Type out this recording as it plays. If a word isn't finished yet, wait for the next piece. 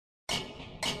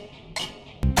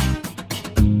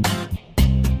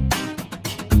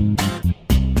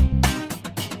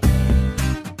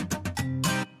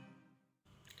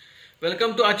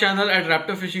Welcome to our channel at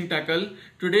Raptor Fishing Tackle.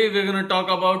 Today we're going to talk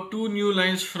about two new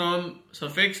lines from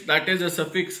Sufix, that is the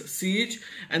Sufix Siege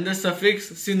and the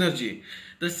Sufix Synergy.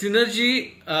 The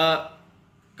Synergy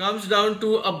comes down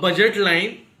to a budget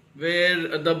line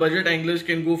where the budget anglers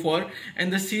can go for,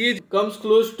 and the Siege comes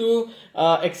close to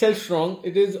Excel Strong.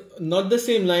 It is not the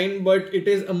same line, but it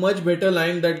is a much better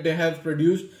line that they have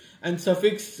produced, and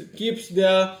Sufix keeps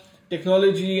their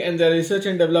technology and their research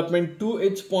and development to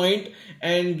its point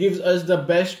and gives us the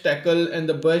best tackle and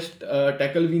the best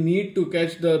tackle we need to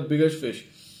catch the biggest fish.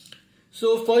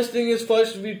 So first thing is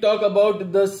first, we talk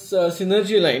about the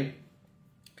Synergy line.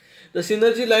 The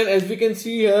Synergy line, as we can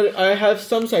see here, I have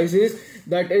some sizes,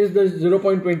 that is the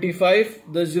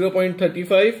 0.25, the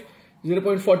 0.35,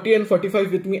 0.40 and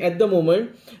 45 with me at the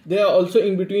moment. They are also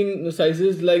in between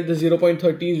sizes like the 0.30,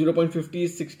 0.50,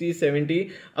 60,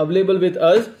 70 available with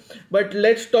us. But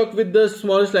let's talk with the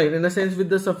smallest line, in a sense with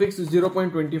the Sufix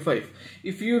 0.25.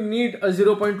 If you need a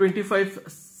 0.25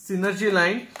 Synergy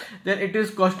line, then it is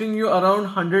costing you around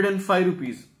 105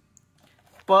 rupees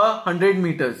per 100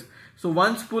 meters. So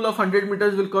one spool of 100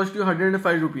 meters will cost you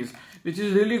 105 rupees, which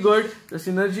is really good. The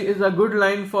Synergy is a good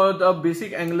line for the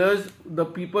basic anglers, the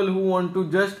people who want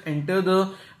to just enter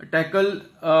the tackle,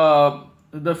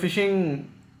 the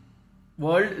fishing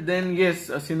world. Then yes,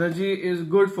 a Synergy is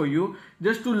good for you,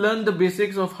 just to learn the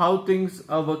basics of how things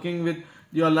are working with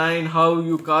your line, how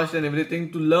you cast and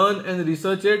everything, to learn and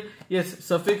research it. Yes,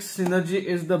 Sufix Synergy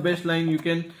is the best line you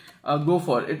can go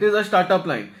for. It is a startup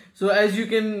line. So as you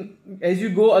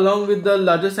go along with the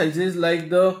larger sizes, like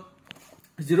the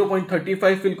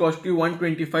 0.35 will cost you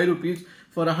 125 rupees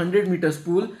for a 100 meter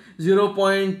spool,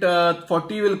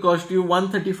 0.40 will cost you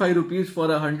 135 rupees for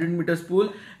a 100 meter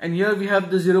spool, and here we have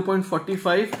the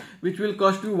 0.45 which will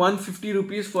cost you 150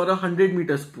 rupees for a 100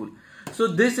 meter spool. So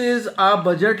this is our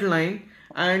budget line,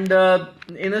 and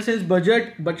in a sense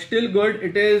budget but still good.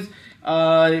 It is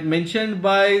mentioned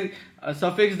by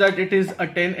Sufix that it is a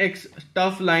 10x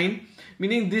tough line,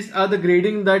 meaning these are the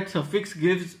grading that Sufix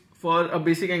gives for a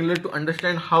basic angler to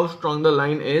understand how strong the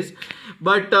line is.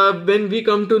 But when we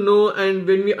come to know and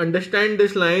when we understand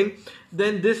this line,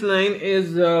 then this line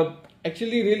is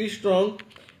actually really strong,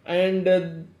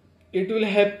 and it will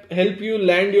help you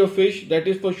land your fish, that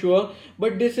is for sure.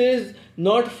 But this is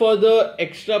not for the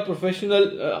extra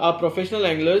professional, our professional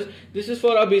anglers. This is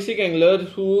for our basic anglers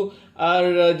who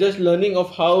are just learning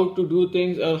of how to do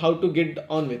things and how to get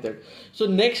on with it. So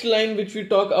next line which we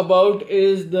talk about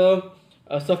is the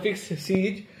Sufix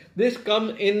Siege. This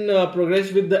comes in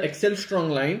progress with the Excel Strong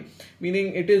line,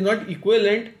 meaning it is not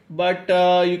equivalent, but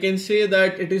you can say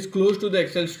that it is close to the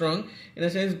Excel Strong. In a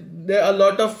sense, there are a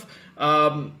lot of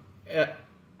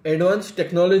advanced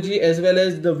technology, as well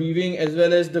as the weaving, as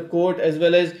well as the coat, as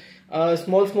well as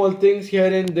small things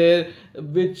here and there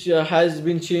which has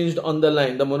been changed on the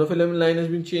line. The monofilament line has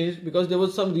been changed because there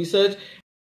was some research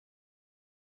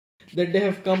that they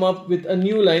have come up with a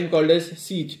new line called as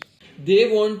Siege.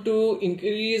 They want to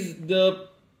increase the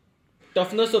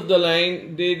toughness of the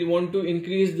line, they want to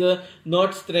increase the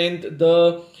knot strength,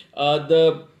 the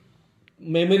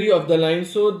memory of the line.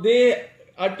 So they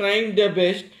are trying their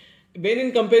best. When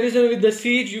in comparison with the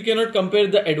Siege, you cannot compare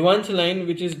the advanced line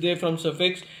which is there from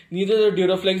Sufix, neither the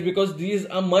Duraflex, because these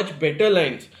are much better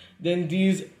lines than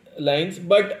these lines.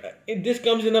 But this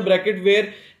comes in a bracket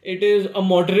where it is a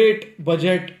moderate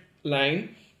budget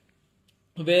line,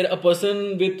 where a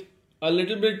person with a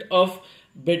little bit of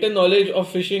better knowledge of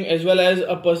fishing, as well as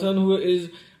a person who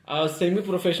is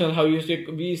semi-professional, how you say,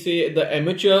 we say the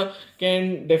amateur,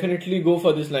 can definitely go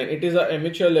for this line. It is an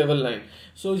amateur level line.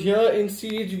 So here in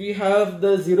Siege we have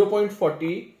the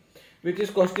 0.40 which is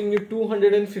costing you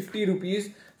 250 rupees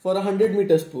for a 100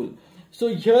 meter spool. So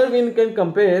here we can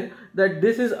compare that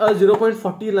this is a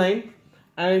 0.40 line,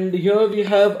 and here we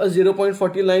have a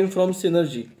 0.40 line from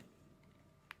Synergy.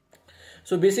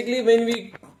 So basically when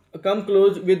we come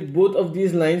close with both of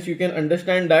these lines, you can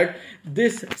understand that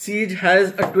this Siege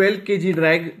has a 12 kg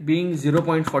drag being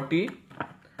 0.40,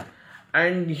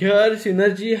 and here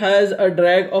Synergy has a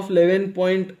drag of 11.0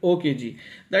 kg,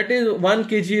 that is 1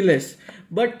 kg less.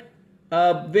 But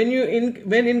when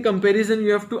in comparison,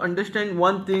 you have to understand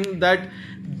one thing, that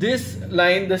this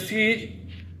line, the Siege,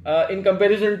 in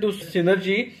comparison to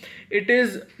Synergy, it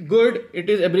is good, it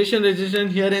is abrasion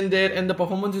resistant here and there, and the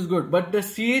performance is good. But the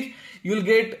Siege, you will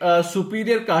get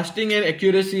superior casting and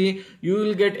accuracy, you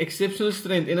will get exceptional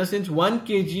strength. In a sense, 1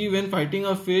 kg when fighting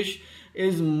a fish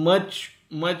is much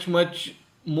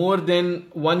more than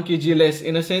 1 kg less.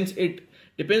 In a sense, it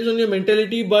Depends on your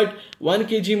mentality, but 1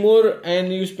 kg more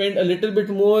and you spend a little bit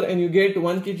more and you get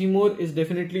 1 kg more is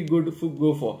definitely good to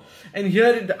go for. And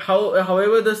here,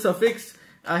 however, the Sufix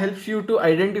helps you to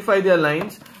identify their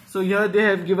lines. So here they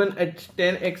have given at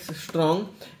 10x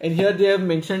strong, and here they have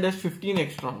mentioned as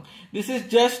 15x strong. This is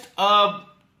just a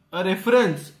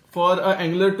reference for an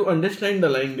angler to understand the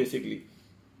line basically.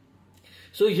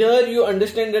 So here you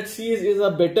understand that C is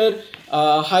a better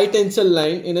high tensile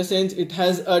line. In a sense, it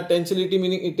has a tensility,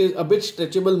 meaning it is a bit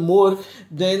stretchable more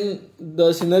than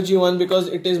the Synergy one, because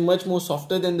it is much more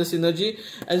softer than the Synergy,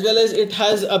 as well as it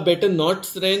has a better knot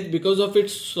strength. Because of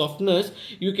its softness,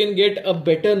 you can get a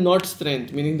better knot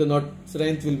strength, meaning the knot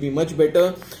strength will be much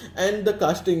better. And the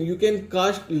casting, you can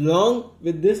cast long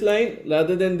with this line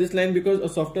rather than this line, because a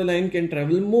softer line can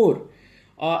travel more.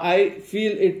 I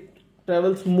feel it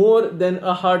travels more than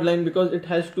a hard line, because it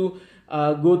has to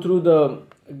go through the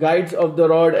guides of the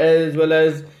rod, as well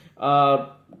as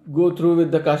go through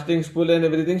with the casting spool and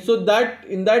everything. So that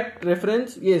in that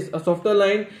reference, yes, a softer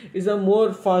line is a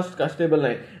more fast castable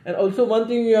line. And also one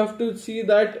thing you have to see,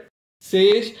 that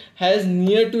Sage has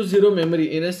near to zero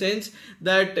memory, in a sense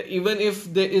that even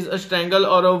if there is a strangle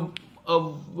or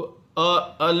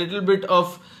a little bit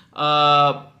of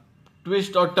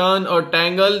twist or turn or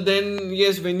tangle, then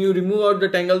yes, when you remove out the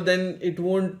tangle, then it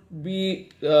won't be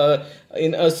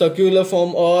in a circular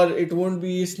form, or it won't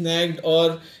be snagged,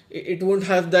 or it won't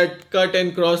have that cut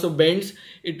and cross or bends.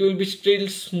 It will be still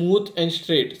smooth and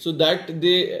straight. So that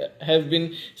they have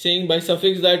been saying by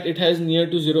Sufix that it has near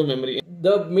to zero memory.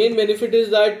 The main benefit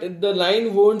is that the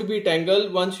line won't be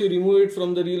tangled once you remove it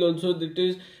from the reel also. That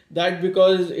is that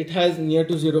because it has near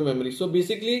to zero memory. So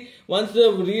basically, once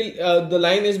the reel, the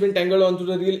line has been tangled onto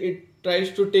the reel, it tries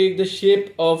to take the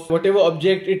shape of whatever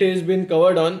object it has been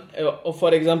covered on,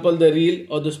 for example the reel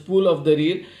or the spool of the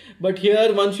reel. But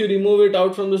here, once you remove it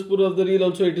out from the spool of the reel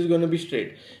also, it is going to be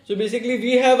straight. So basically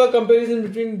we have a comparison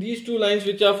between these two lines,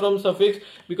 which are from Sufix,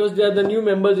 because they are the new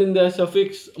members in the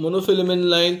Sufix monofilament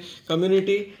line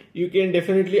community. You can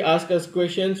definitely ask us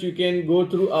questions. You can go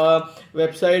through our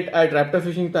website at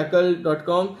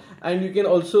raptorfishingtackle.com, and you can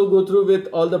also go through with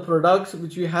all the products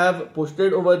which we have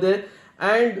posted over there.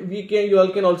 And you all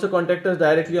can also contact us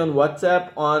directly on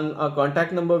WhatsApp on our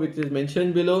contact number, which is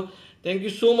mentioned below. Thank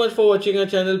you so much for watching our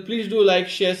channel. Please do like,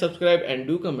 share, subscribe, and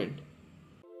do comment.